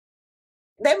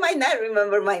They might not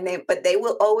remember my name, but they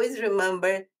will always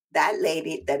remember that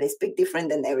lady that is big different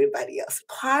than everybody else.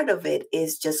 Part of it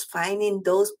is just finding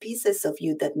those pieces of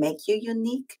you that make you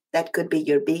unique. That could be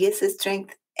your biggest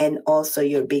strength and also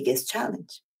your biggest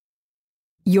challenge.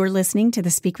 You're listening to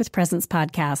the Speak with Presence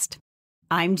podcast.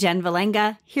 I'm Jen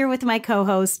Valenga, here with my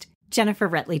co-host, Jennifer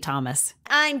Retley-Thomas.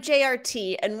 I'm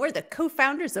JRT, and we're the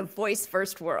co-founders of Voice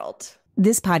First World.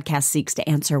 This podcast seeks to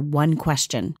answer one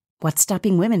question. What's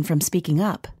stopping women from speaking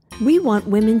up? We want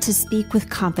women to speak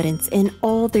with confidence in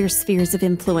all their spheres of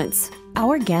influence.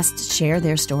 Our guests share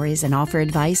their stories and offer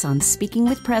advice on speaking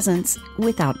with presence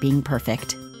without being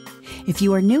perfect. If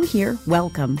you are new here,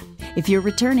 welcome. If you're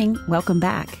returning, welcome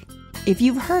back. If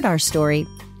you've heard our story,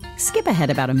 skip ahead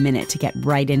about a minute to get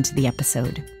right into the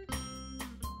episode.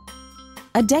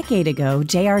 A decade ago,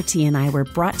 JRT and I were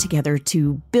brought together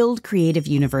to build creative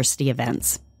university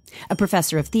events. A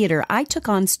professor of theater, I took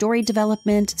on story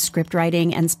development, script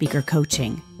writing, and speaker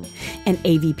coaching. An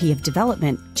AVP of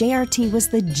development, JRT was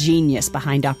the genius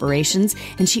behind operations,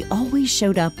 and she always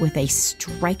showed up with a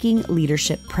striking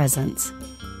leadership presence.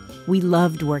 We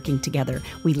loved working together.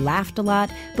 We laughed a lot,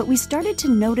 but we started to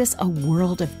notice a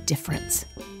world of difference.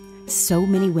 So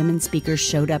many women speakers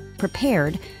showed up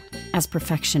prepared as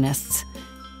perfectionists,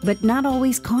 but not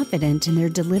always confident in their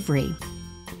delivery.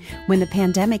 When the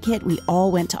pandemic hit, we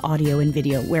all went to audio and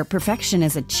video, where perfection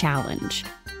is a challenge.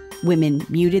 Women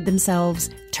muted themselves,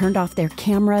 turned off their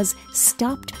cameras,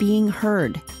 stopped being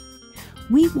heard.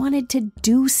 We wanted to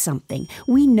do something.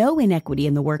 We know inequity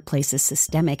in the workplace is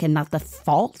systemic and not the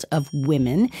fault of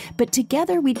women, but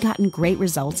together we'd gotten great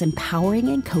results empowering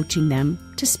and coaching them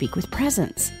to speak with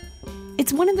presence.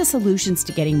 It's one of the solutions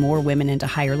to getting more women into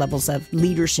higher levels of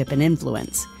leadership and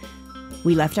influence.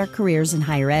 We left our careers in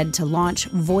higher ed to launch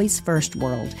Voice First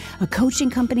World, a coaching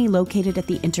company located at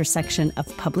the intersection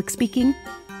of public speaking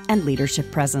and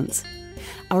leadership presence.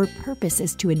 Our purpose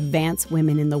is to advance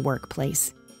women in the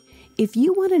workplace. If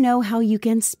you want to know how you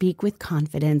can speak with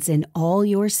confidence in all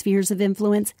your spheres of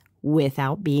influence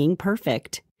without being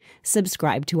perfect,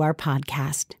 subscribe to our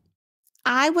podcast.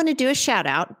 I want to do a shout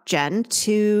out, Jen,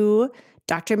 to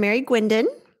Dr. Mary Gwendon,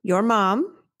 your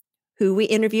mom, who we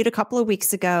interviewed a couple of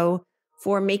weeks ago,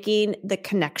 for making the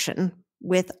connection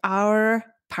with our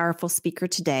powerful speaker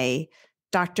today,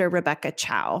 Dr. Rebeca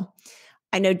Chow.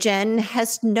 I know Jen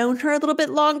has known her a little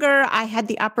bit longer. I had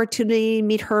the opportunity to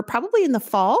meet her probably in the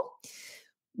fall.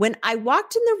 When I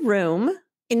walked in the room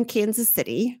in Kansas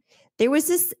City, there was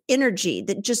this energy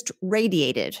that just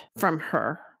radiated from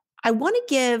her. I want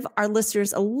to give our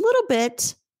listeners a little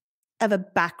bit of a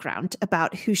background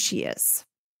about who she is.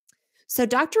 So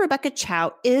Dr. Rebeca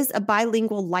Chow is a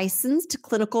bilingual licensed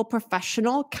clinical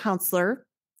professional counselor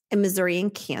in Missouri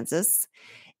and Kansas.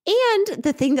 And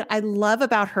the thing that I love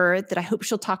about her that I hope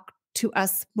she'll talk to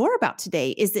us more about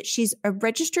today is that she's a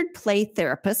registered play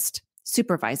therapist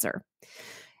supervisor.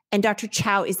 And Dr.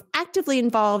 Chow is actively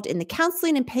involved in the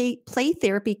counseling and play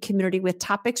therapy community with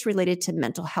topics related to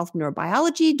mental health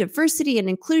neurobiology, diversity and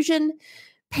inclusion,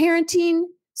 parenting,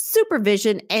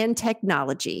 supervision, and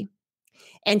technology.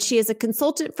 And she is a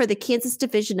consultant for the Kansas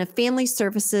Division of Family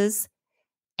Services.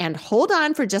 And hold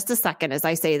on for just a second as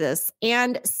I say this.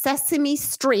 And Sesame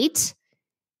Street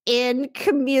in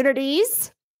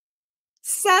Communities.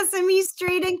 Sesame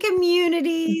Street and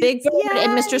Communities. Big Bird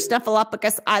and Mr.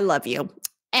 Snuffleupagus, I love you.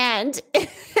 And in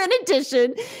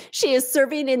addition, she is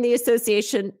serving on the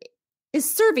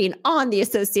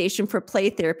Association for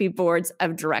Play Therapy Boards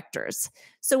of Directors.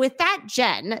 So with that,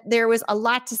 Jen, there was a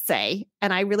lot to say,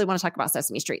 and I really want to talk about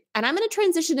Sesame Street. And I'm going to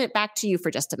transition it back to you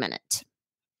for just a minute.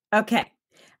 Okay.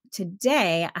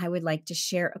 Today, I would like to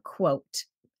share a quote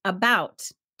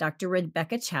about Dr.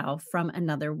 Rebeca Chow from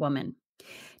Another Woman.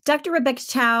 Dr. Rebeca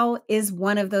Chow is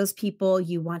one of those people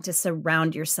you want to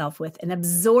surround yourself with and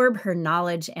absorb her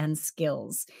knowledge and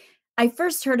skills. I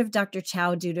first heard of Dr.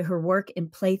 Chow due to her work in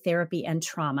play therapy and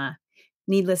trauma.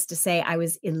 Needless to say, I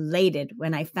was elated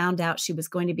when I found out she was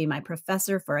going to be my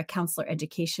professor for a counselor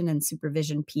education and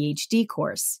supervision PhD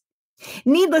course.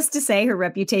 Needless to say, her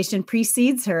reputation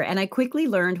precedes her, and I quickly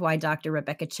learned why Dr.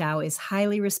 Rebeca Chow is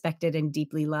highly respected and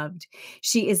deeply loved.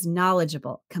 She is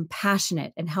knowledgeable,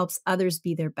 compassionate, and helps others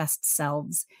be their best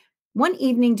selves. One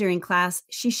evening during class,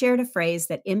 she shared a phrase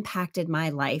that impacted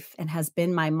my life and has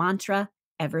been my mantra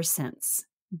ever since.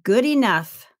 Good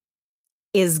enough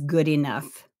is good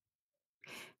enough.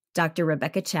 Dr.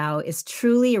 Rebeca Chow is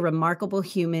truly a remarkable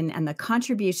human, and the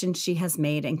contributions she has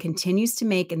made and continues to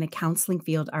make in the counseling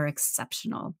field are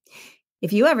exceptional.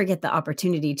 If you ever get the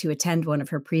opportunity to attend one of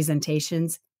her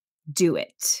presentations, do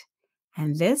it.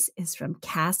 And this is from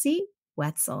Cassie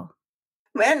Wetzel.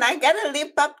 Man, I gotta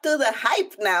live up to the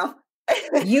hype now.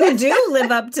 You do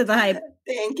live up to the hype.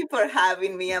 Thank you for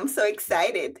having me. I'm so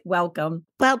excited. Welcome.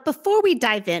 Well, before we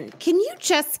dive in, can you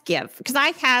just give, because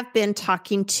I have been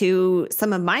talking to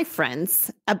some of my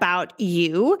friends about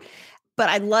you, but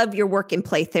I love your work in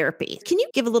play therapy. Can you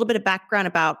give a little bit of background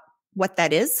about what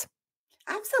that is?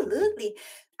 Absolutely.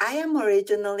 I am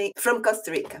originally from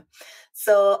Costa Rica.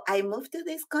 So I moved to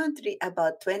this country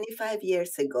about 25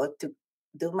 years ago to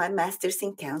do my master's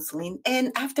in counseling.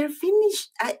 And after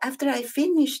I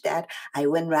finished that, I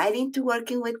went right into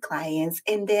working with clients.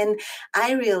 And then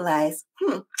I realized,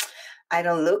 I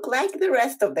don't look like the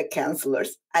rest of the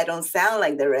counselors. I don't sound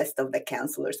like the rest of the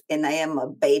counselors. And I am a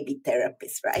baby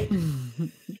therapist, right?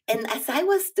 And as I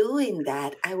was doing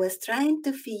that, I was trying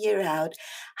to figure out,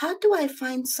 how do I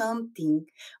find something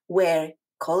where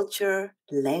culture,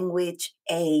 language,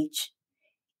 age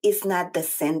is not the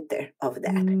center of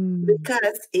that?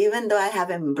 Because even though I have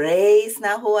embraced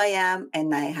now who I am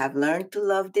and I have learned to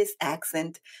love this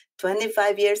accent,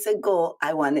 25 years ago,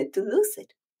 I wanted to lose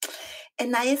it.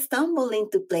 And I stumbled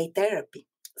into play therapy.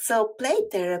 So, play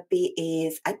therapy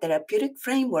is a therapeutic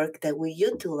framework that we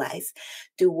utilize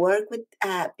to work with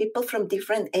people from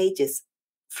different ages,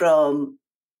 from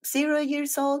 0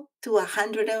 years old to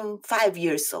 105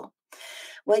 years old.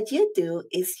 What you do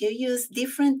is you use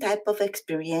different type of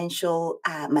experiential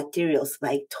materials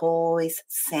like toys,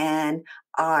 sand,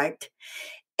 art,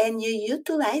 and you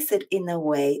utilize it in a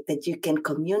way that you can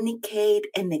communicate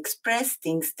and express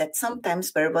things that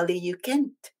sometimes verbally you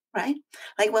can't, right?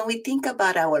 Like when we think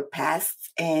about our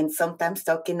past and sometimes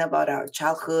talking about our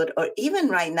childhood, or even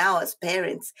right now as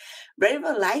parents,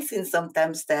 verbalizing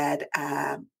sometimes that,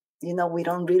 we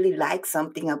don't really like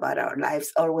something about our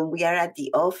lives. Or when we are at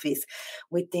the office,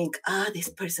 we think, this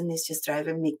person is just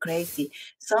driving me crazy.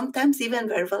 Sometimes even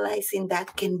verbalizing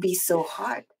that can be so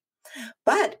hard.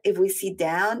 But if we sit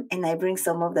down and I bring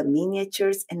some of the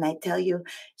miniatures and I tell you,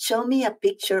 show me a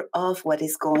picture of what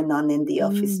is going on in the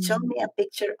office, show me a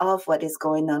picture of what is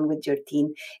going on with your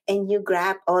team, and you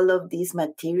grab all of these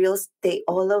materials, they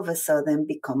all of a sudden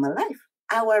become alive.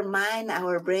 Our mind,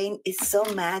 our brain is so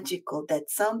magical that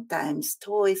sometimes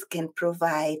toys can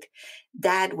provide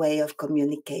that way of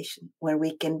communication where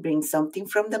we can bring something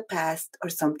from the past or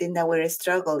something that we're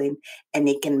struggling and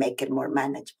it can make it more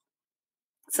manageable.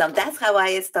 So that's how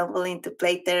I stumbled into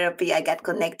play therapy. I got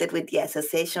connected with the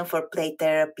Association for Play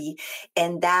Therapy,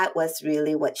 and that was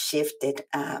really what shifted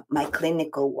my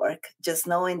clinical work. Just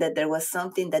knowing that there was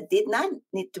something that did not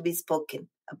need to be spoken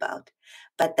about,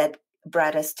 but that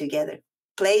brought us together.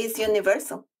 Play is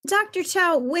universal. Dr.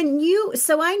 Chow,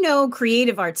 so I know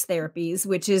creative arts therapies,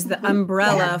 which is the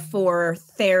umbrella for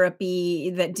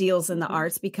therapy that deals in the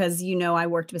arts, because, I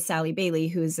worked with Sally Bailey,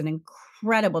 who's an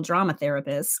incredible drama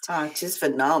therapist. Oh, she's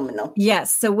phenomenal.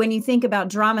 Yes. So when you think about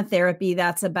drama therapy,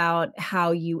 that's about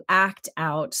how you act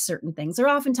out certain things. Or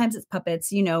oftentimes it's puppets.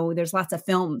 There's lots of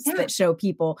films that show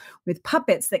people with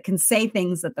puppets that can say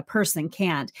things that the person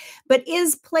can't. But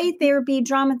is play therapy,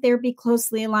 drama therapy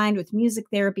closely aligned with music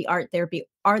therapy, art therapy?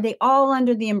 Are they all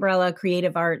under the umbrella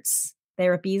creative arts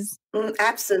therapies?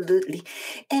 Absolutely.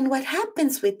 And what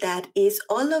happens with that is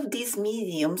all of these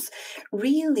mediums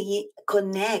really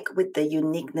connect with the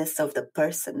uniqueness of the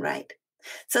person, right?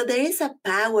 So there is a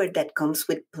power that comes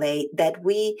with play that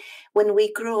when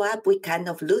we grow up, we kind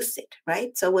of lose it,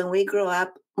 right? So when we grow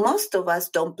up, most of us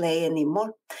don't play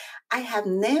anymore. I have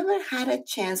never had a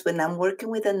chance when I'm working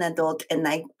with an adult and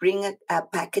I bring a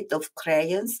packet of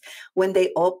crayons, when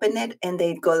they open it and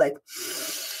they go like,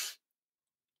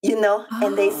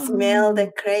 and they smell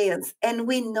the crayons. And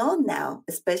we know now,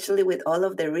 especially with all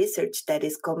of the research that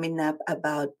is coming up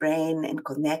about brain and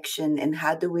connection and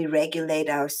how do we regulate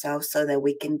ourselves so that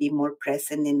we can be more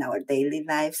present in our daily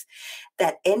lives,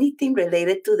 that anything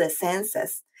related to the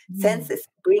senses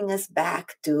bring us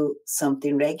back to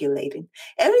something regulating.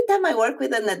 Every time I work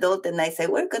with an adult and I say,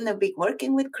 we're going to be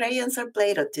working with crayons or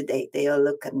Play-Doh today, they all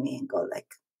look at me and go like,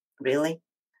 really?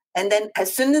 And then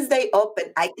as soon as they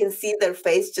open, I can see their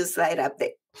face just light up.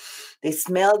 They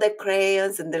smell the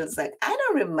crayons and they're like, I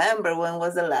don't remember when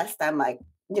was the last time I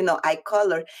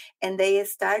color. And they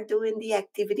start doing the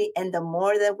activity. And the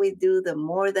more that we do, the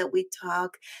more that we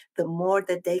talk, the more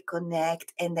that they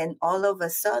connect. And then all of a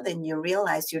sudden you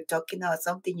realize you're talking about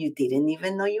something you didn't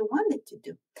even know you wanted to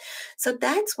do. So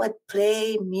that's what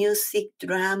play, music,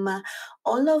 drama,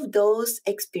 all of those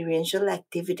experiential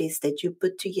activities that you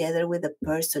put together with a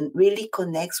person really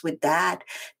connects with that.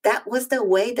 That was the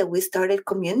way that we started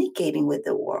communicating with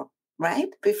the world, right?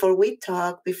 Before we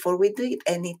talk, before we do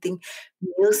anything,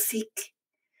 music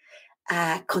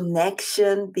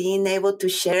connection, being able to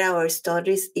share our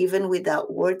stories even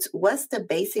without words was the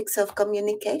basics of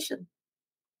communication.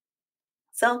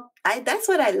 So that's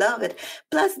what I love it.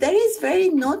 Plus, there is very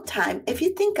no time. If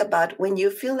you think about when you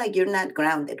feel like you're not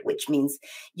grounded, which means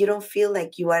you don't feel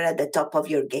like you are at the top of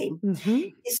your game,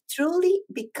 it's truly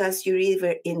because you're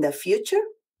either in the future,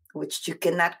 which you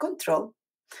cannot control,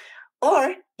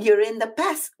 or you're in the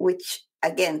past, which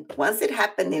again, once it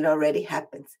happened, it already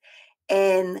happens.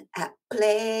 And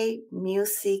play,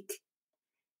 music,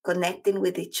 connecting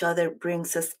with each other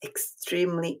brings us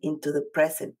extremely into the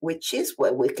present, which is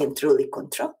what we can truly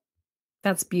control.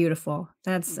 That's beautiful.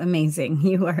 That's amazing.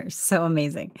 You are so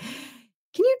amazing.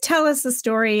 Can you tell us the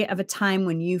story of a time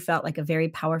when you felt like a very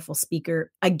powerful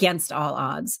speaker against all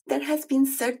odds? There has been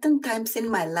certain times in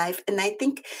my life, and I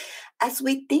think as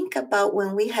we think about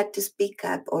when we had to speak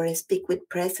up or speak with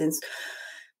presence,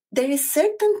 there is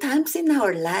certain times in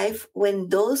our life when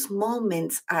those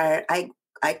moments are,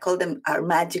 I call them our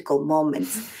magical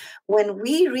moments, when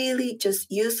we really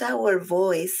just use our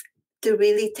voice to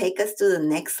really take us to the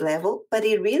next level, but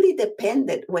it really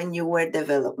depended when you were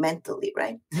developmentally,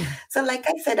 right? So like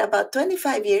I said, about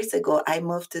 25 years ago, I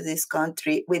moved to this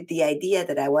country with the idea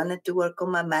that I wanted to work on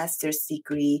my master's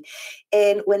degree.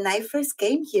 And when I first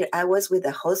came here, I was with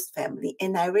a host family.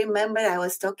 And I remember I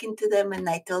was talking to them and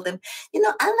I told them, I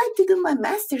like to do my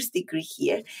master's degree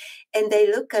here. And they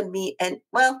look at me and,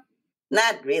 well,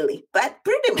 not really, but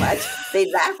pretty much they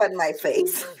laugh at my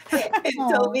face and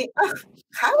told me, oh,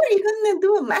 how are you going to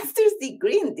do a master's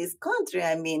degree in this country?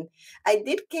 I mean, I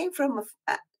did came from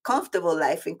a comfortable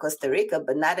life in Costa Rica,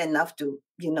 but not enough to,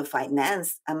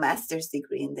 finance a master's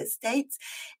degree in the States.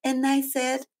 And I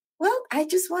said, well, I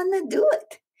just want to do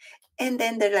it. And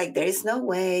then they're like, there is no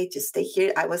way, just stay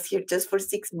here. I was here just for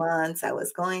 6 months. I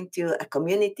was going to a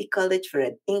community college for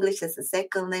an English as a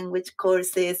second language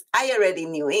courses. I already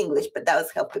knew English, but that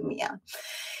was helping me out.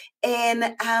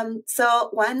 And so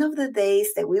one of the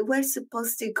days that we were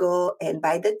supposed to go and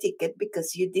buy the ticket,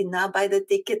 because you did not buy the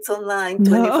tickets online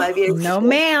 25 years ago. No,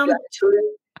 ma'am. You actually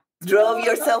drove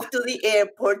yourself to the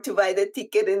airport to buy the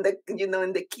ticket in the,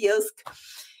 in the kiosk.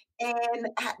 And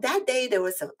that day there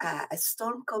was a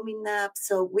storm coming up,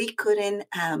 so we couldn't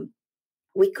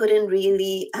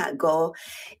really go.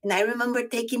 And I remember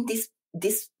taking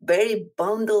this very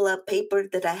bundle of paper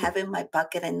that I have in my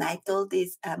pocket, and I told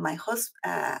this my host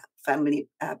family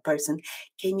person,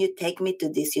 "Can you take me to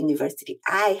this university?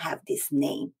 I have this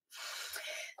name."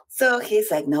 So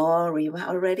he's like, "No, we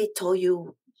already told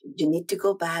you." You need to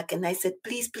go back. And I said,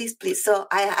 please, please, please. So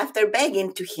after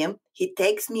begging to him, he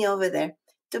takes me over there.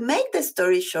 To make the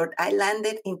story short, I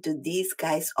landed into this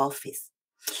guy's office.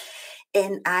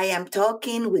 And I am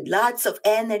talking with lots of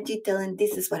energy, telling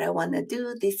this is what I want to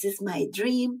do. This is my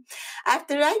dream.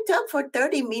 After I talk for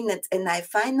 30 minutes and I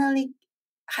finally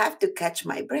have to catch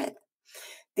my breath,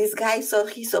 this guy saw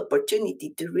his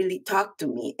opportunity to really talk to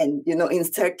me and,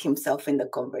 insert himself in the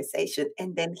conversation.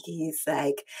 And then he's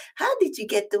like, how did you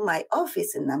get to my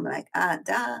office? And I'm like, I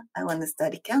want to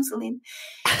study counseling.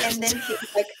 And then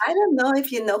he's like, I don't know if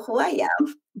you know who I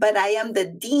am, but I am the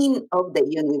dean of the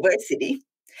university.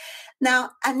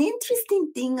 Now, an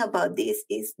interesting thing about this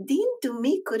is dean to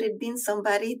me could have been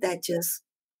somebody that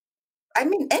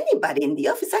anybody in the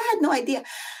office. I had no idea.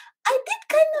 I did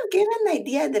kind of get an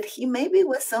idea that he maybe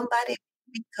was somebody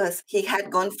because he had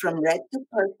gone from red to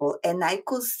purple, and I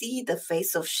could see the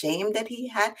face of shame that he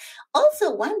had.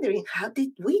 Also wondering, how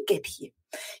did we get here?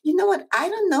 You know what? I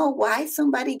don't know why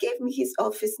somebody gave me his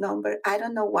office number. I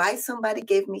don't know why somebody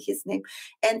gave me his name.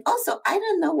 And also, I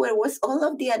don't know where was all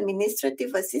of the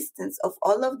administrative assistants of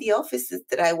all of the offices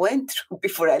that I went through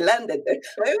before I landed there.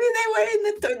 Maybe they were in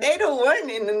the tornado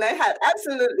warning, and I had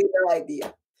absolutely no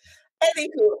idea.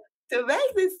 Anywho, to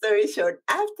make this story short,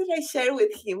 after I share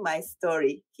with him my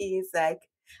story, he is like,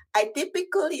 I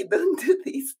typically don't do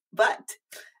this, but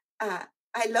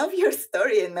I love your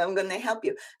story and I'm going to help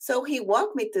you. So he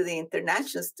walked me to the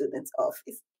international students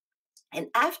office. And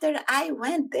after I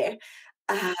went there,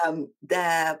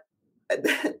 the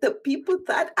people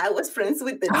thought I was friends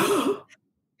with the dean.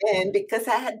 And because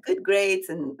I had good grades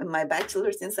and my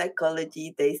bachelor's in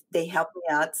psychology, they helped me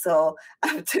out. So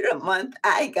after a month,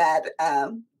 I got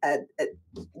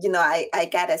I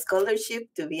got a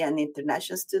scholarship to be an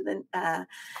international student,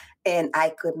 and I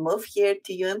could move here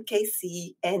to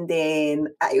UMKC. And then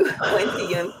I went to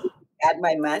UMKC, got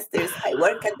my master's. I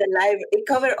work at the library. It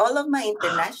covered all of my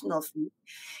international fees.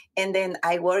 And then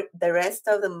I worked the rest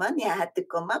of the money I had to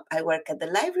come up. I work at the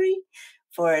library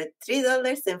for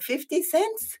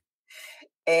 $3.50.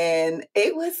 And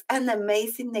it was an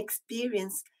amazing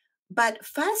experience. But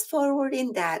fast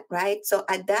forwarding that, right? So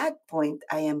at that point,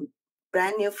 I am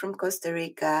brand new from Costa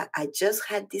Rica. I just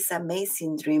had this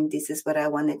amazing dream. This is what I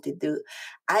wanted to do.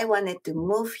 I wanted to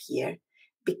move here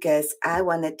because I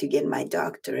wanted to get my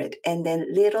doctorate. And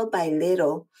then little by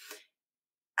little,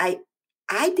 I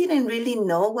I didn't really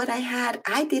know what I had.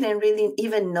 I didn't really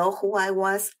even know who I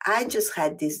was. I just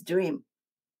had this dream.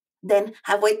 Then,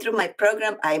 halfway through my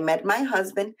program, I met my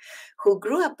husband who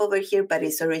grew up over here, but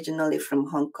is originally from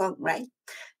Hong Kong, right?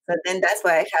 So then that's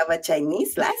why I have a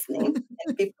Chinese last name.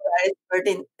 And people are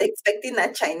expecting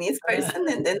a Chinese person,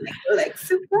 and then I go like,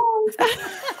 surprise,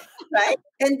 right?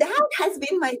 And that has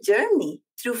been my journey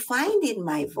through finding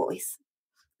my voice.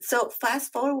 So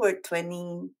fast forward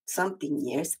 20 something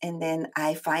years, and then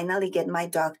I finally get my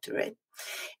doctorate.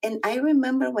 And I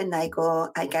remember when I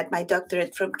got my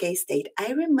doctorate from K State.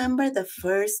 I remember the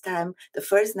first time, the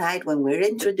first night when we're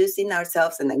introducing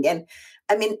ourselves. And again,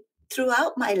 I mean,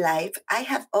 throughout my life, I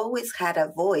have always had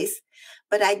a voice,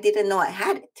 but I didn't know I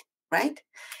had it, right?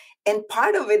 And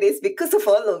part of it is because of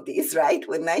all of this, right?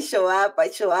 When I show up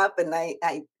and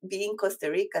I being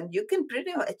Costa Rican, you can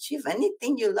pretty much achieve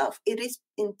anything you love. It is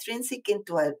intrinsic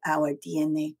into our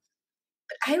DNA.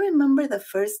 I remember the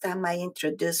first time I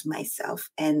introduced myself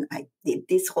and I did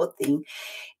this whole thing.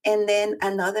 And then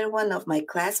another one of my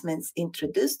classmates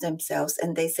introduced themselves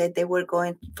and they said they were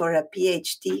going for a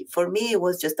PhD. For me, it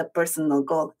was just a personal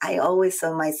goal. I always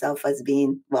saw myself as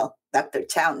being, well, Dr.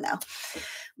 Chow now.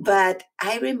 But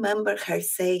I remember her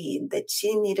saying that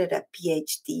she needed a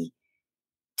PhD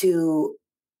to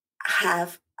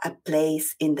have a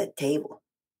place in the table.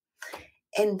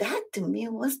 And that to me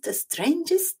was the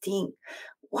strangest thing.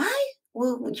 Why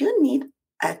will you need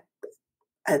a,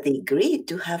 a degree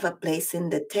to have a place in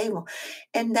the table?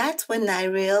 And that's when I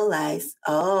realized,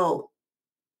 oh,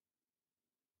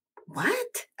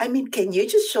 what? I mean, can you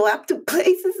just show up to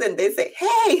places and they say,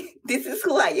 hey, this is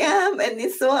who I am and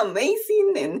it's so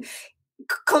amazing and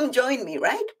come join me,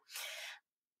 right?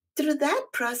 Through that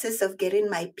process of getting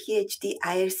my PhD,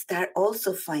 I start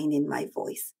also finding my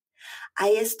voice.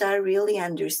 I start really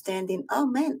understanding, oh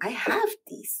man, I have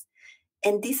this.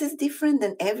 And this is different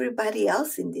than everybody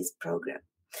else in this program.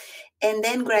 And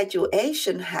then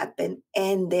graduation happened.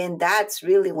 And then that's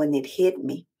really when it hit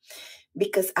me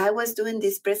because I was doing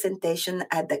this presentation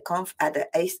at the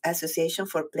Association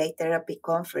for Play Therapy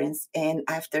conference. And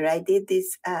after I did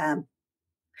this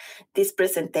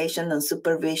presentation on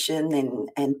supervision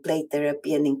and play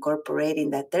therapy and incorporating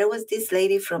that, there was this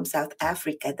lady from South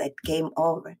Africa that came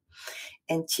over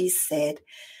and she said,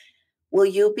 will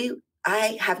you be,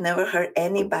 I have never heard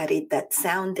anybody that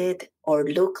sounded or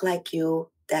looked like you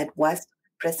that was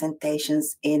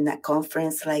presentations in a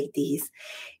conference like this.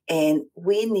 And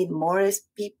we need more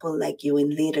people like you in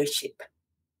leadership.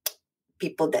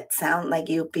 People that sound like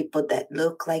you, people that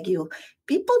look like you,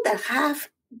 people that have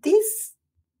this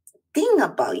thing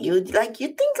about you. Like you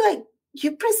think like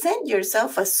you present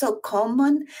yourself as so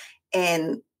common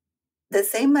and the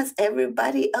same as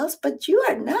everybody else, but you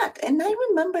are not. And I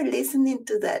remember listening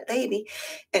to that lady,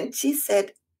 and she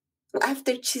said,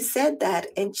 after she said that,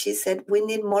 and she said, we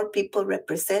need more people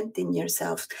representing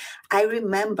yourselves. I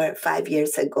remember 5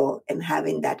 years ago and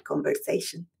having that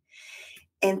conversation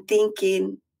and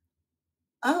thinking,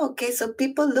 oh, okay, so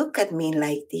people look at me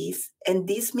like this, and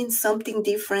this means something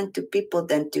different to people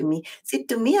than to me. See,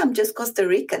 to me, I'm just Costa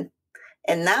Rican.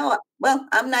 And now, well,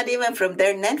 I'm not even from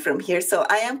there and from here. So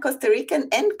I am Costa Rican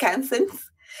and Kansan.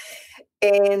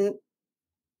 And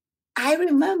I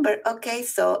remember, okay,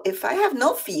 so if I have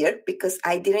no fear because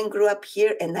I didn't grow up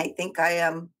here and I think I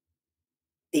am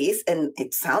this and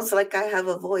it sounds like I have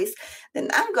a voice, then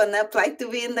I'm going to apply to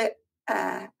be in the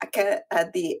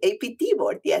APT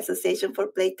board, the Association for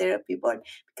Play Therapy board,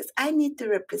 because I need to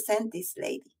represent this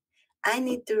lady. I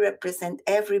need to represent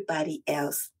everybody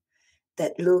else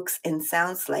that looks and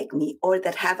sounds like me or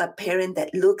that have a parent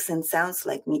that looks and sounds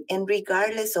like me. And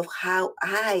regardless of how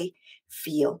I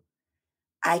feel,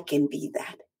 I can be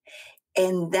that.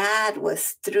 And that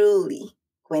was truly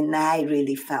when I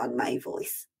really found my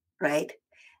voice, right?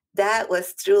 That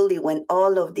was truly when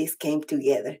all of this came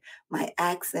together. My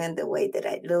accent, the way that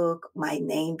I look, my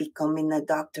name becoming a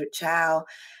Dr. Chow,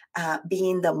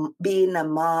 being a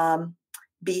mom,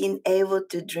 being able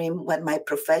to dream what my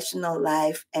professional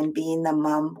life and being a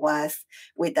mom was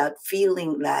without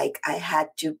feeling like I had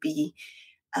to be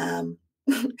um,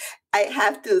 I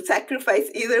have to sacrifice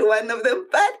either one of them.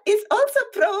 But it's also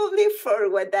probably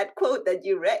for what that quote that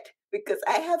you read, because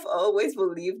I have always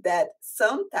believed that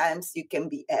sometimes you can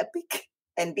be epic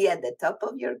and be at the top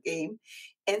of your game.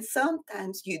 And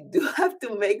sometimes you do have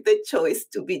to make the choice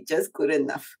to be just good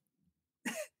enough.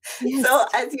 So Yes.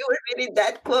 as you were reading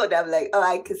that quote, I'm like, oh,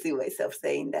 I could see myself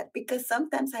saying that because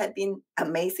sometimes I had been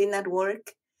amazing at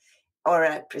work or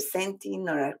at presenting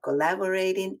or at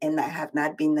collaborating, and I have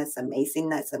not been as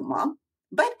amazing as a mom,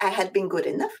 but I had been good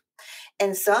enough.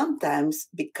 And sometimes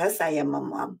because I am a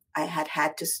mom, I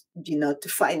had to, to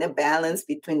find a balance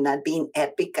between not being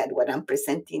epic at what I'm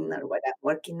presenting or what I'm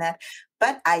working at,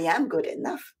 but I am good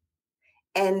enough.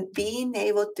 And being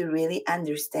able to really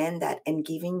understand that and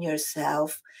giving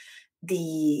yourself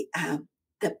the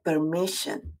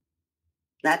permission,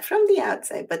 not from the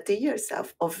outside, but to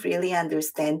yourself, of really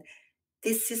understand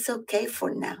this is okay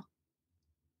for now.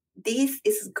 This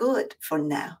is good for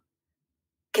now.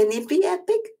 Can it be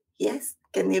epic? Yes.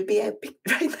 Can it be epic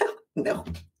right now? No.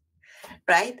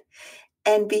 Right?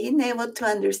 And being able to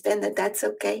understand that that's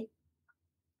okay.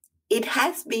 It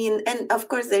has been, and of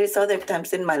course, there is other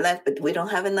times in my life, but we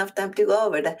don't have enough time to go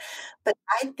over that. But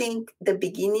I think the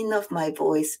beginning of my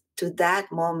voice to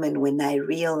that moment when I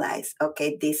realized,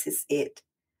 okay, this is it.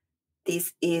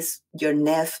 This is your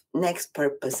next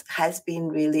purpose has been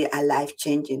really a life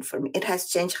changing for me. It has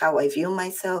changed how I view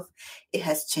myself. It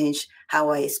has changed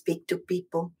how I speak to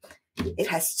people. It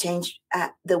has changed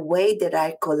the way that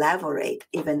I collaborate,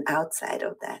 even outside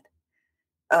of that,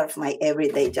 of my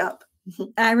everyday job.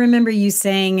 I remember you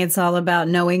saying it's all about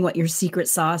knowing what your secret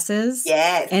sauce is.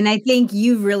 Yes. And I think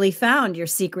you've really found your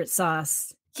secret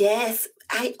sauce. Yes.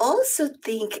 I also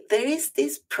think there is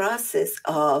this process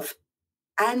of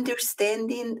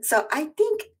understanding. So I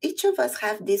think each of us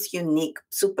have this unique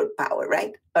superpower,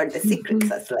 right? Or the secret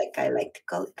sauce, like I like to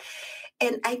call it.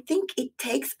 And I think it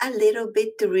takes a little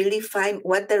bit to really find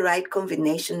what the right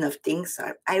combination of things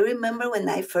are. I remember when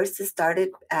I first started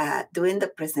doing the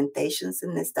presentations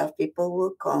and the stuff, people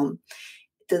will come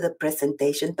to the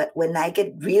presentation. But when I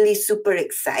get really super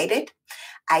excited,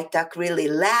 I talk really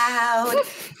loud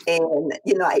and,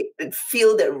 I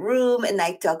fill the room and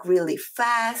I talk really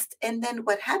fast. And then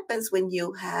what happens when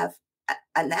you have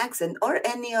an accent or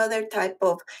any other type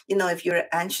of, if you're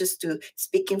anxious to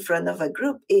speak in front of a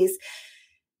group is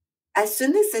as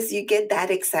soon as you get that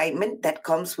excitement that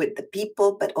comes with the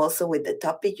people, but also with the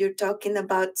topic you're talking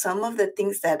about, some of the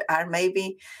things that are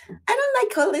maybe, I don't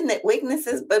like calling it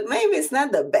weaknesses, but maybe it's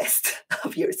not the best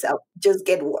of yourself, just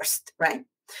get worse, right?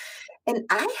 And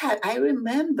I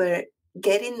remember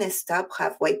getting stopped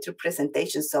halfway through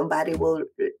presentation. Somebody will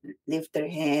lift their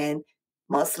hand,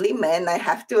 mostly men, I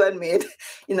have to admit,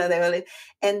 they will,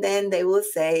 and then they will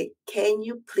say, "Can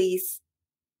you please?"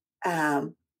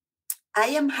 I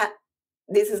am.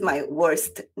 This is my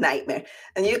worst nightmare,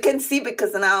 and you can see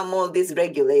because now I'm all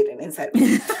dysregulated inside.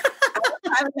 I'm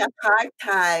having a hard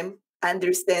time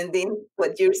understanding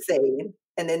what you're saying,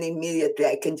 and then immediately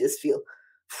I can just feel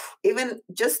even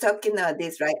just talking about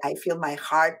this, right? I feel my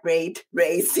heart rate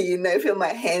racing. I feel my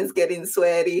hands getting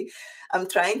sweaty. I'm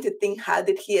trying to think, how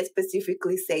did he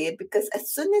specifically say it? Because as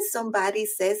soon as somebody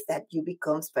says that, you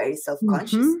becomes very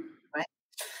self-conscious, right?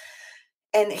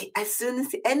 And as soon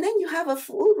as, and then you have a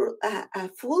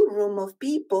full room of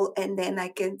people, and then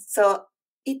so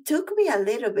it took me a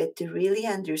little bit to really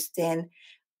understand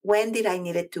when did I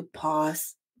needed to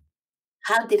pause,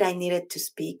 how did I needed to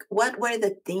speak? What were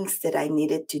the things that I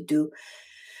needed to do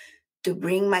to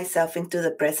bring myself into the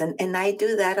present? And I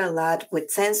do that a lot with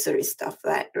sensory stuff,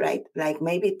 right? Like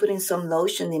maybe putting some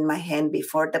lotion in my hand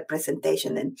before the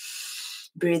presentation and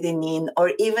breathing in,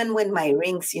 or even when my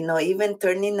rings, even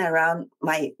turning around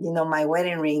my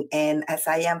wedding ring. And as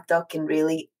I am talking,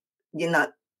 really,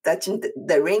 touching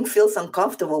the ring feels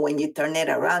uncomfortable when you turn it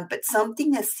around, but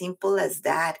something as simple as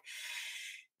that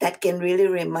can really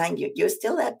remind you you're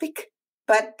still epic,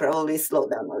 but probably slow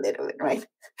down a little bit, right?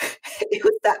 It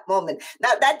was that moment.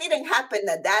 Now, that didn't happen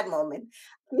at that moment.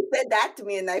 He said that to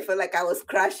me, and I felt like I was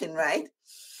crashing, right?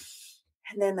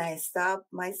 And then I stopped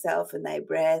myself and I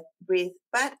breathe.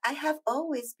 But I have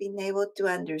always been able to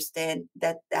understand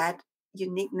that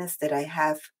uniqueness that I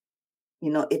have,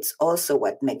 it's also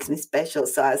what makes me special.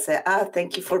 So I say,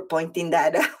 thank you for pointing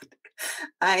that out.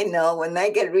 I know when I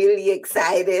get really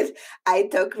excited, I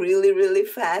talk really, really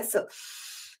fast. So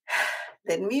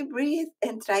let me breathe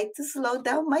and try to slow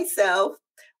down myself.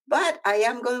 But I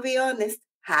am going to be honest,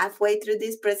 halfway through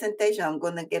this presentation, I'm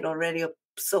going to get already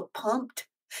so pumped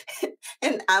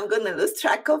and I'm going to lose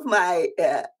track of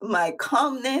my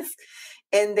calmness.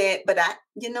 And then, but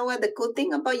you know what? The cool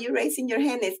thing about you raising your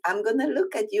hand is I'm going to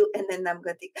look at you and then I'm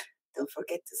going to think, don't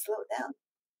forget to slow down.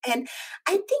 And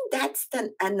I think that's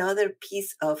another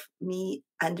piece of me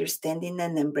understanding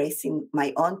and embracing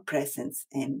my own presence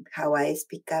and how I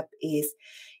speak up is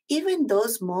even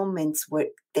those moments where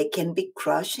they can be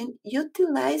crushing,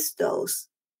 utilize those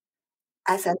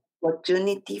as an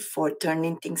opportunity for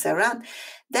turning things around.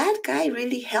 That guy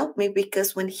really helped me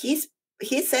because when he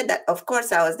said that, of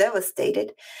course, I was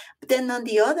devastated. But then on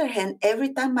the other hand,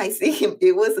 every time I see him,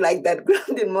 it was like that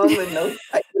grounding moment of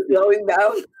like slowing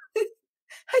down.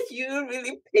 Are you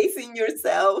really pacing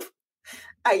yourself?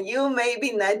 Are you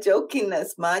maybe not joking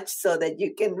as much so that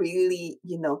you can really,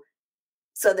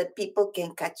 so that people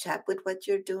can catch up with what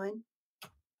you're doing?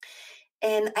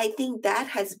 And I think that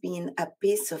has been a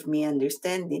piece of me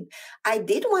understanding. I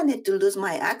did wanted to lose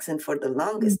my accent for the Mm.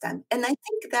 longest time. And I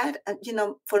think that,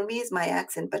 for me, it's my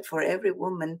accent, but for every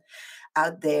woman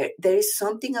out there, there is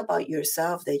something about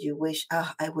yourself that you wish,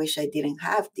 oh, I wish I didn't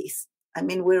have this. I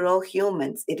mean, we're all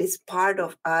humans. It is part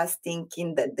of us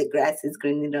thinking that the grass is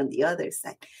greener on the other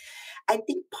side. I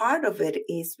think part of it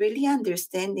is really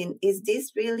understanding, is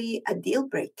this really a deal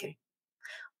breaker?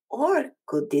 Or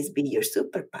could this be your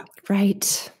superpower?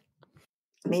 Right.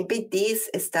 Maybe this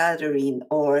stuttering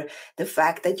or the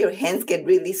fact that your hands get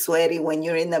really sweaty when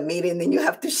you're in a meeting and you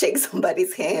have to shake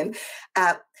somebody's hand.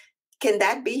 Can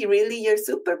that be really your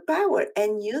superpower?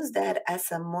 And use that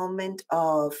as a moment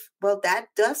of, well, that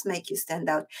does make you stand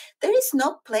out. There is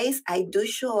no place I do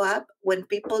show up when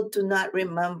people do not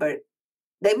remember.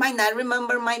 They might not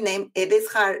remember my name. It is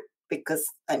hard because,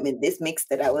 I mean, this mix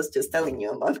that I was just telling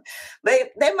you about, but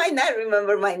they might not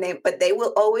remember my name, but they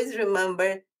will always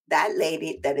remember that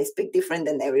lady that is big different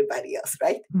than everybody else,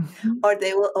 right? Mhm. Or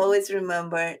they will always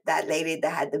remember that lady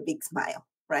that had the big smile,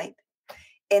 right?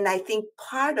 And I think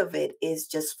part of it is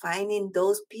just finding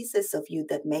those pieces of you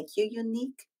that make you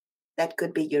unique. That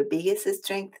could be your biggest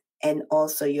strength and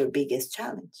also your biggest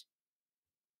challenge.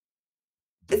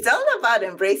 It's all about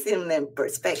embracing them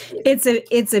perspective.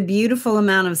 It's a beautiful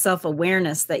amount of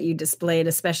self-awareness that you displayed,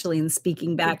 especially in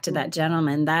speaking back to that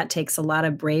gentleman. That takes a lot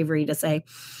of bravery to say,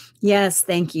 yes,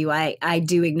 thank you. I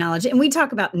do acknowledge it. And we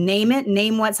talk about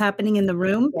name what's happening in the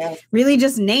room. Yes. Really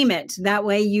just name it. That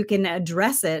way you can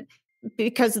address it.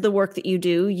 Because of the work that you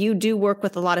do work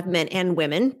with a lot of men and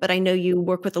women, but I know you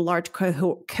work with a large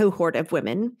cohort of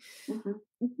women. Mhm.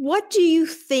 What do you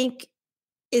think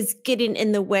is getting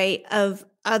in the way of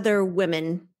other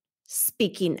women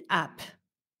speaking up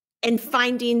and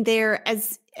finding their,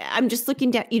 as I'm just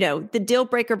looking at, the deal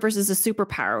breaker versus a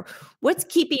superpower? What's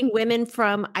keeping women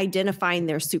from identifying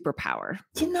their superpower?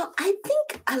 I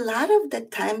think a lot of the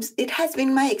times it has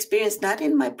been my experience, not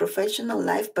in my professional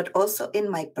life, but also in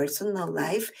my personal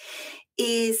life,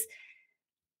 is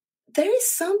there is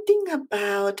something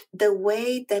about the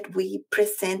way that we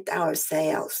present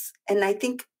ourselves. And I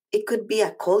think it could be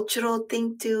a cultural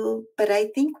thing too, but I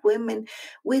think women,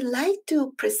 we like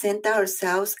to present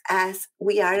ourselves as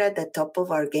we are at the top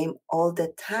of our game all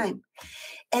the time.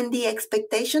 And the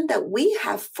expectation that we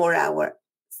have for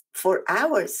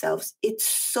ourselves, it's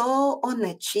so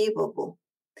unachievable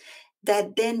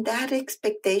that then that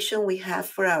expectation we have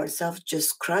for ourselves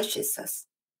just crushes us.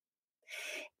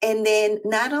 And then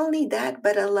not only that,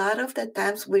 but a lot of the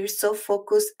times we're so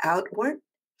focused outward,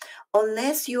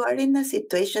 unless you are in a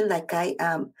situation like I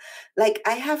am. Like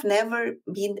I have never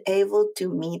been able to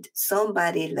meet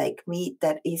somebody like me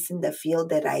that is in the field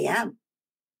that I am.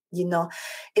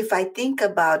 If I think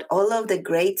about all of the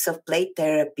greats of play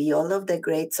therapy, all of the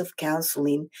greats of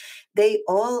counseling, they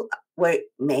all were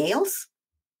males.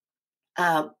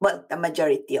 Well, the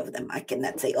majority of them, I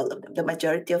cannot say all of them, the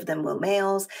majority of them were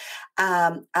males.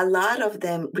 A lot of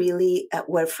them really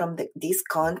were from this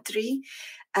country.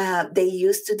 They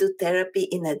used to do therapy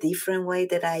in a different way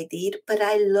that I did, but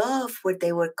I love where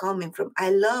they were coming from.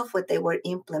 I love what they were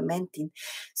implementing.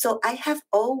 So I have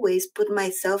always put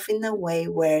myself in a way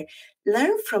where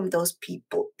learn from those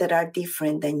people that are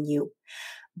different than you.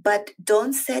 But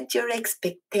don't set your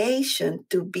expectation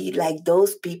to be like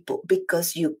those people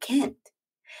because you can't.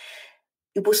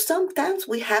 But sometimes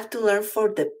we have to learn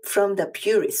from the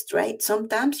purists, right?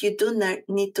 Sometimes you do not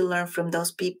need to learn from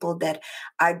those people that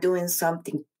are doing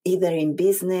something either in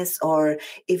business or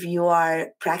if you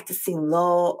are practicing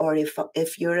law or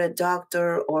if you're a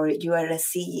doctor or you are a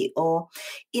CEO.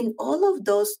 In all of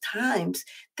those times,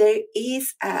 there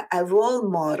is a role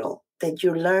model that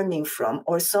you're learning from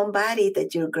or somebody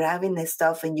that you're grabbing the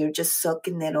stuff and you're just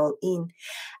sucking it all in.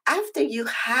 After you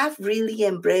have really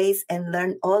embraced and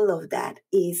learned all of that,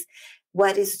 is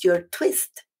what is your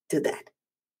twist to that?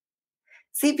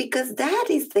 See, because that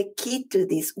is the key to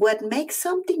this. What makes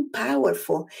something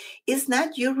powerful is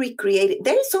not you recreating.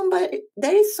 There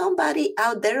is somebody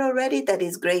out there already that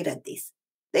is great at this.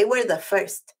 They were the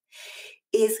first.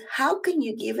 Is how can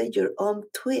you give it your own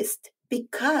twist?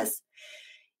 Because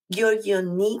your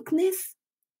uniqueness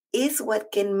is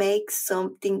what can make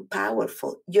something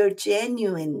powerful, your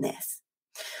genuineness.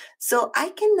 So I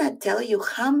cannot tell you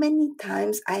how many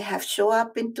times I have shown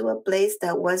up into a place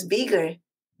that was bigger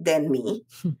than me,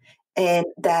 and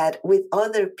that with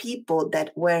other people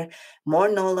that were more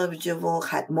knowledgeable,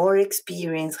 had more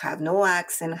experience, have no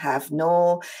accent, have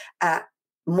no uh,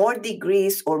 more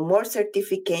degrees or more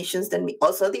certifications than me.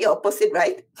 Also the opposite,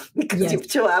 right? Because Yes. you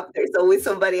show up, there's always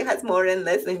somebody who has more and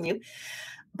less than you.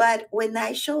 But when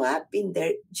I show up in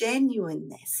their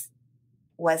genuineness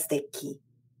was the key.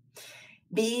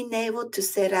 Being able to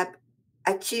set up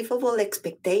achievable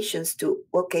expectations to,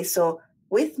 okay, so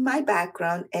with my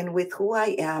background and with who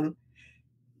I am,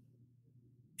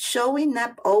 showing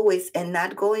up always and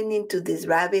not going into these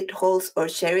rabbit holes or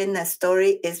sharing a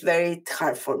story is very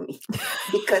hard for me.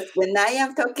 Because when I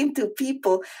am talking to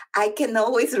people, I can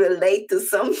always relate to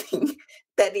something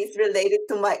that is related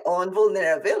to my own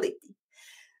vulnerability.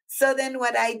 So then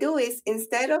what I do is,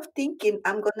 instead of thinking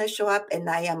I'm going to show up and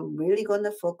I am really going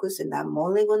to focus and I'm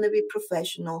only going to be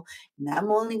professional and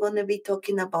I'm only going to be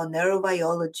talking about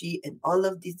neurobiology and all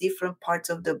of these different parts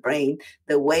of the brain,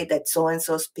 the way that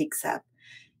so-and-so speaks up,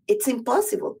 it's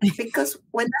impossible, because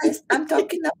when I'm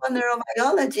talking about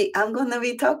neurobiology, I'm going to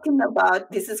be talking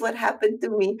about this is what happened to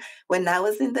me when I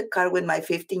was in the car with my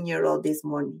 15-year-old this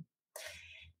morning.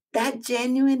 That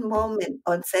genuine moment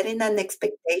on setting an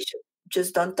expectation,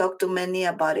 just don't talk too many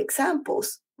about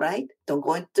examples, right? Don't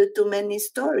go into too many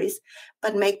stories,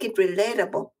 but make it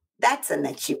relatable. That's an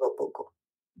achievable goal.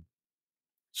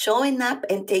 Showing up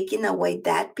and taking away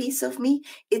that piece of me,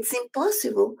 it's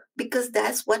impossible, because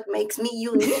that's what makes me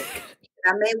unique.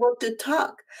 I'm able to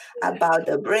talk about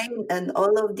the brain and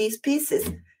all of these pieces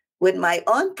with my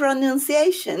own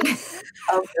pronunciation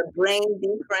of the brain,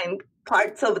 different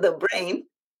parts of the brain,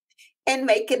 and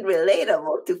make it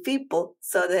relatable to people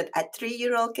so that a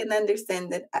 3-year-old can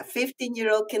understand it, a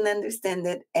 15-year-old can understand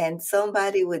it, and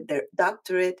somebody with their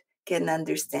doctorate can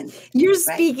understand it. You're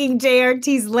right? speaking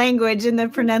JRT's language in the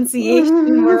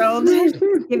pronunciation world.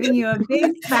 It's giving you a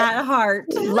big fat heart.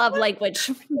 Love language.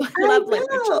 I Love language.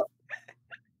 know.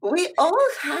 We all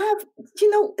have,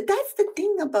 that's the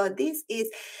thing about this is,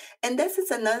 and this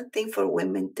is another thing for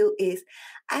women too, is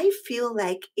I feel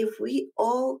like if we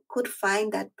all could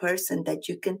find that person that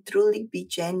you can truly be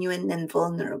genuine and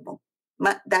vulnerable,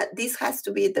 that this has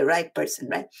to be the right person,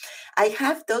 right? I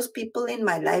have those people in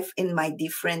my life in my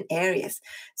different areas.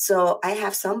 So I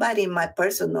have somebody in my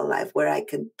personal life where I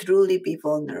can truly be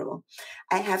vulnerable.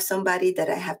 I have somebody that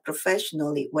I have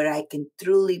professionally where I can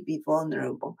truly be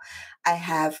vulnerable. I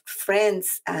have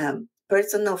friends,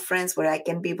 personal friends where I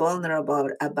can be vulnerable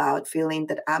about feeling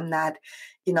that I'm not,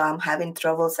 I'm having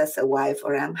troubles as a wife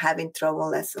or I'm having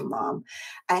trouble as a mom.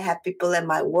 I have people at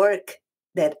my work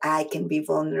that I can be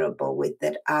vulnerable with,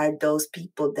 that are those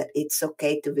people that it's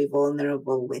okay to be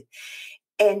vulnerable with.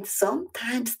 And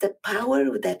sometimes the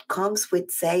power that comes with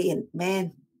saying,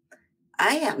 man,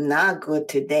 I am not good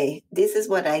today. This is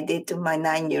what I did to my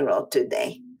 9-year-old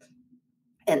today.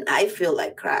 And I feel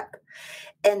like crap.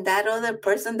 And that other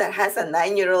person that has a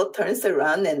 9-year-old turns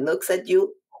around and looks at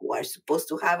you, who are supposed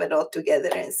to have it all together,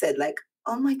 and said like,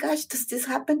 oh my gosh, does this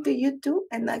happen to you too?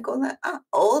 And I go like,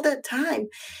 all the time.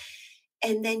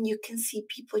 And then you can see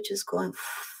people just going,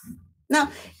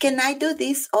 now, can I do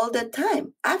this all the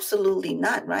time? Absolutely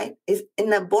not, right?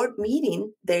 In a board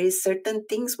meeting, there is certain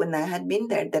things when I had been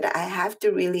there that I have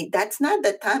to really, that's not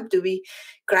the time to be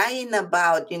crying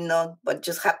about, what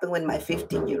just happened with my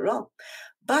 15-year-old.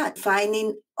 But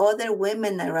finding other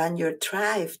women around your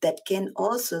tribe that can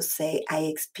also say, I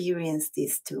experienced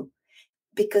this too.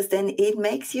 Because then it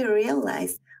makes you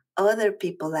realize other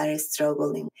people are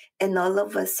struggling. And all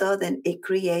of a sudden, it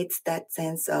creates that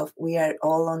sense of we are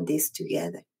all on this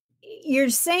together. You're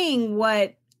saying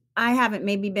what I haven't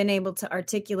maybe been able to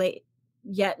articulate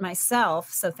yet myself.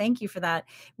 So thank you for that,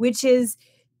 which is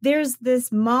there's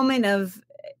this moment of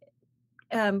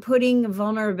putting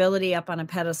vulnerability up on a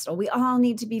pedestal. We all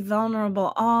need to be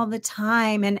vulnerable all the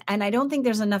time. And I don't think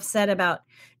there's enough said about,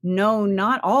 no,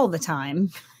 not all the time.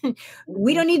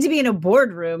 We don't need to be in a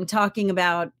boardroom talking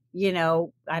about,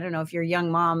 I don't know if you're a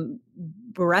young mom,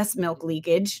 breast milk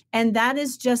leakage. And that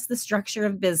is just the structure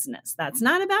of business. That's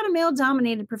not about a male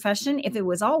dominated profession. If it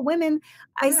was all women,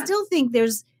 I still think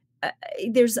there's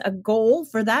a goal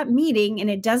for that meeting, and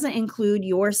it doesn't include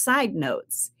your side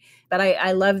notes. But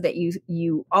I love that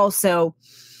you also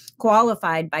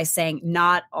qualified by saying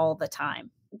not all the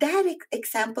time. That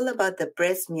example about the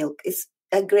breast milk is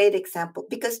a great example,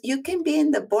 because you can be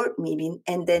in the board meeting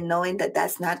and then knowing that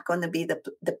that's not going to be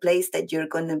the place that you're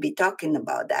going to be talking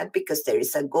about that, because there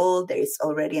is a goal, there is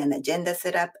already an agenda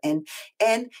set up, and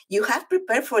you have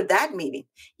prepared for that meeting.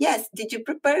 Yes, did you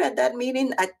prepare at that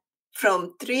meeting at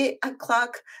from 3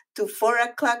 o'clock to 4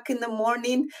 o'clock in the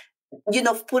morning,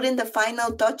 putting the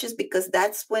final touches, because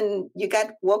that's when you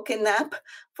got woken up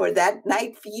for that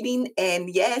night feeding. And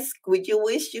yes, would you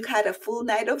wish you had a full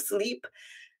night of sleep?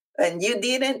 And you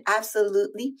didn't?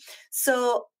 Absolutely.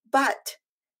 So, but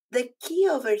the key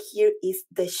over here is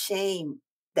the shame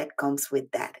that comes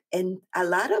with that. And a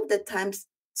lot of the times,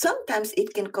 sometimes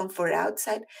it can come from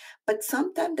outside, but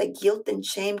sometimes the guilt and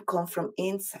shame come from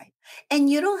inside. And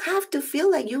you don't have to feel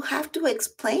like you have to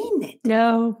explain it.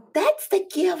 No. That's the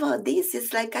key about this.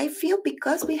 It's like, I feel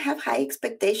because we have high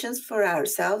expectations for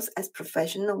ourselves as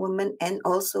professional women and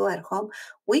also at home,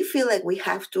 we feel like we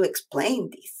have to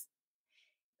explain this.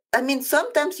 I mean,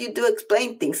 sometimes you do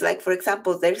explain things. Like, for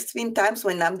example, there's been times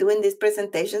when I'm doing these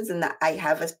presentations and I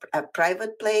have a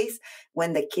private place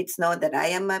when the kids know that I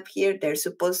am up here. They're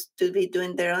supposed to be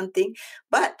doing their own thing.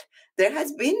 But there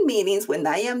has been meetings when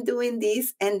I am doing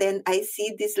this, and then I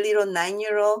see this little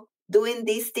 9-year-old doing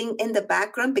this thing in the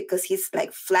background because he's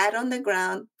like flat on the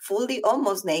ground, fully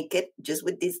almost naked, just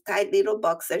with these tight little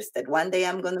boxers that one day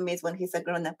I'm going to miss when he's a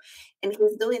grown-up. And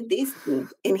he's doing this thing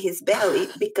in his belly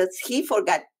because he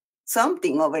forgot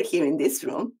something over here in this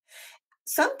room.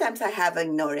 Sometimes I have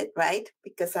ignored it, right?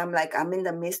 Because I'm like, I'm in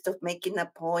the midst of making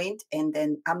a point and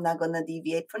then I'm not going to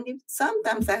deviate from it.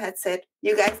 Sometimes I had said,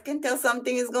 you guys can tell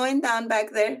something is going down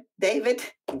back there. David,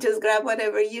 just grab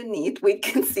whatever you need. We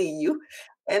can see you.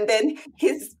 And then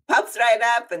he pops right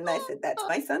up and I said, that's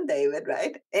my son, David,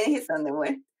 right? And his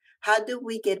underwear. How do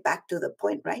we get back to the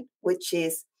point, right? Which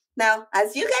is, now,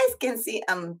 as you guys can see,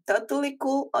 I'm totally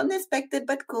cool, unexpected,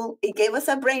 but cool. It gave us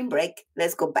a brain break.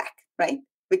 Let's go back, right?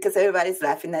 Because everybody's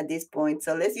laughing at this point.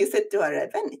 So let's use it to our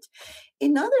advantage.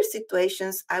 In other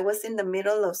situations, I was in the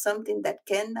middle of something that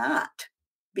cannot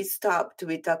be stopped to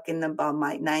be talking about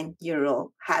my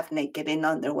 9-year-old half naked in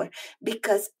underwear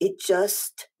because it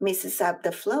just misses up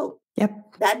the flow.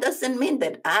 Yep. That doesn't mean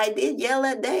that I did yell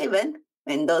at David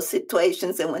in those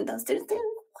situations and went downstairs. What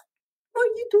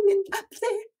are you doing up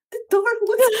there? The door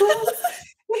was closed.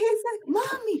 And he's like,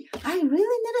 Mommy, I really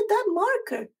needed that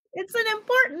marker. It's an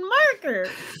important marker.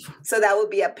 So that would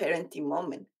be a parenting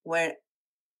moment where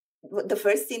the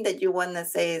first thing that you want to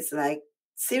say is like,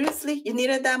 seriously, you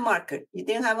needed that marker. You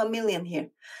didn't have a million here.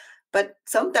 But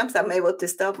sometimes I'm able to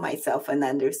stop myself and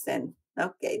understand,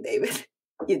 okay, David,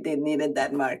 you did needed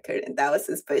that marker. And that was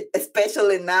special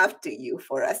enough to you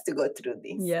for us to go through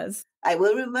this. Yes. I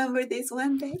will remember this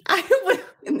one day. I will.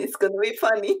 And it's going to be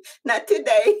funny. Not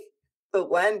today, but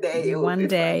one day.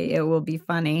 It will be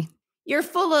funny. You're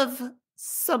full of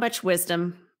so much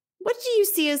wisdom. What do you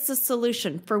see as the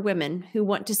solution for women who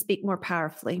want to speak more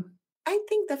powerfully? I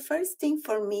think the first thing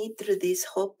for me through this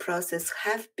whole process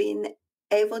have been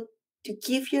able to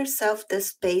give yourself the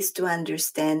space to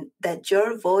understand that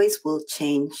your voice will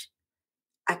change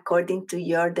according to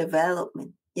your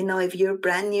development. If you're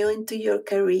brand new into your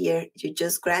career, you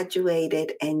just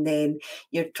graduated and then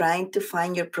you're trying to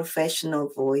find your professional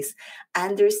voice,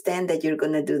 understand that you're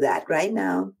going to do that right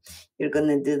now. You're going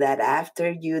to do that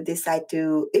after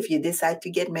if you decide to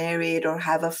get married or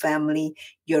have a family,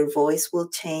 your voice will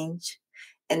change.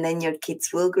 And then your kids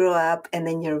will grow up and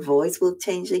then your voice will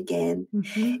change again.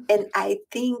 Mm-hmm. And I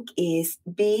think is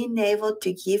being able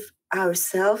to give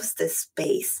ourselves the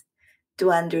space to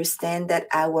understand that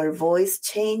our voice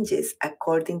changes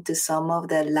according to some of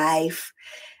the life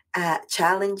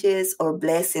challenges or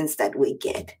blessings that we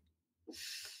get.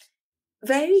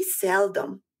 Very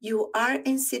seldom you are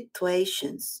in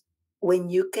situations when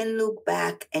you can look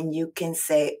back and you can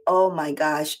say, oh my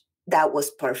gosh, that was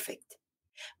perfect.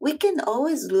 We can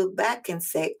always look back and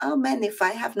say, oh man, if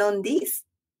I have known this,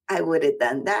 I would have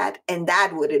done that. And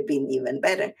that would have been even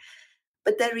better.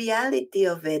 But the reality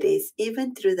of it is,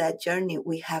 even through that journey,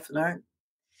 we have learned.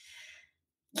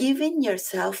 Giving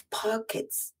yourself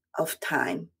pockets of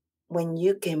time when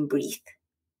you can breathe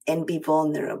and be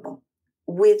vulnerable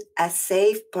with a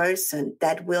safe person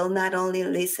that will not only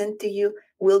listen to you,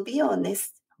 will be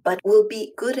honest, but will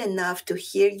be good enough to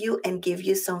hear you and give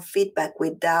you some feedback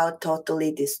without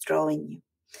totally destroying you.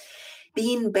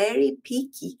 Being very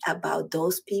picky about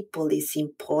those people is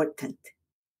important.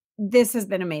 This has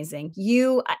been amazing.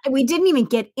 We didn't even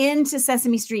get into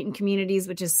Sesame Street and communities,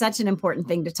 which is such an important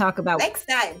thing to talk about.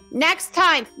 Next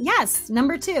time. Yes.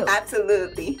 Number 2.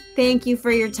 Absolutely. Thank you for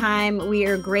your time. We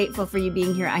are grateful for you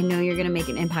being here. I know you're going to make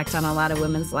an impact on a lot of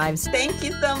women's lives. Thank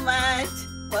you so much.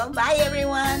 Well, bye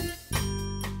everyone.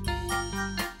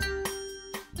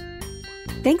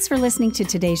 Thanks for listening to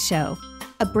today's show.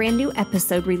 A brand new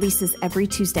episode releases every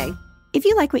Tuesday. If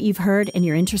you like what you've heard and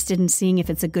you're interested in seeing if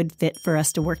it's a good fit for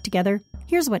us to work together,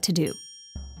 here's what to do.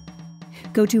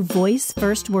 Go to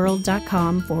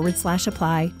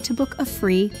voicefirstworld.com/apply to book a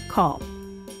free call.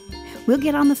 We'll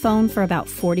get on the phone for about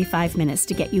 45 minutes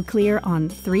to get you clear on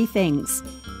 3 things.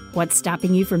 What's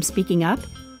stopping you from speaking up?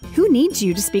 Who needs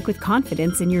you to speak with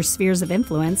confidence in your spheres of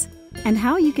influence? And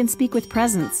how you can speak with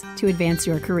presence to advance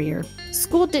your career.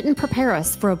 School didn't prepare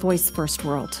us for a voice-first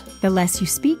world. The less you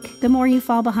speak, the more you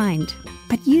fall behind.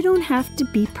 But you don't have to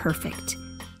be perfect.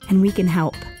 And we can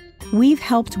help. We've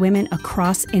helped women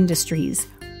across industries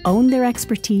own their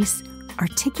expertise,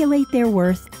 articulate their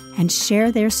worth, and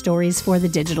share their stories for the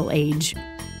digital age.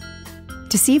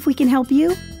 To see if we can help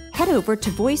you, Head over to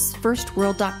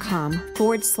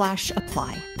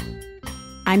voicefirstworld.com/apply.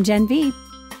 I'm Gen V.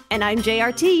 And I'm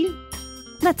JRT.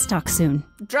 Let's talk soon.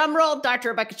 Drum roll, Dr.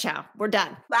 Rebecca Chow. We're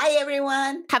done. Bye,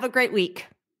 everyone. Have a great week.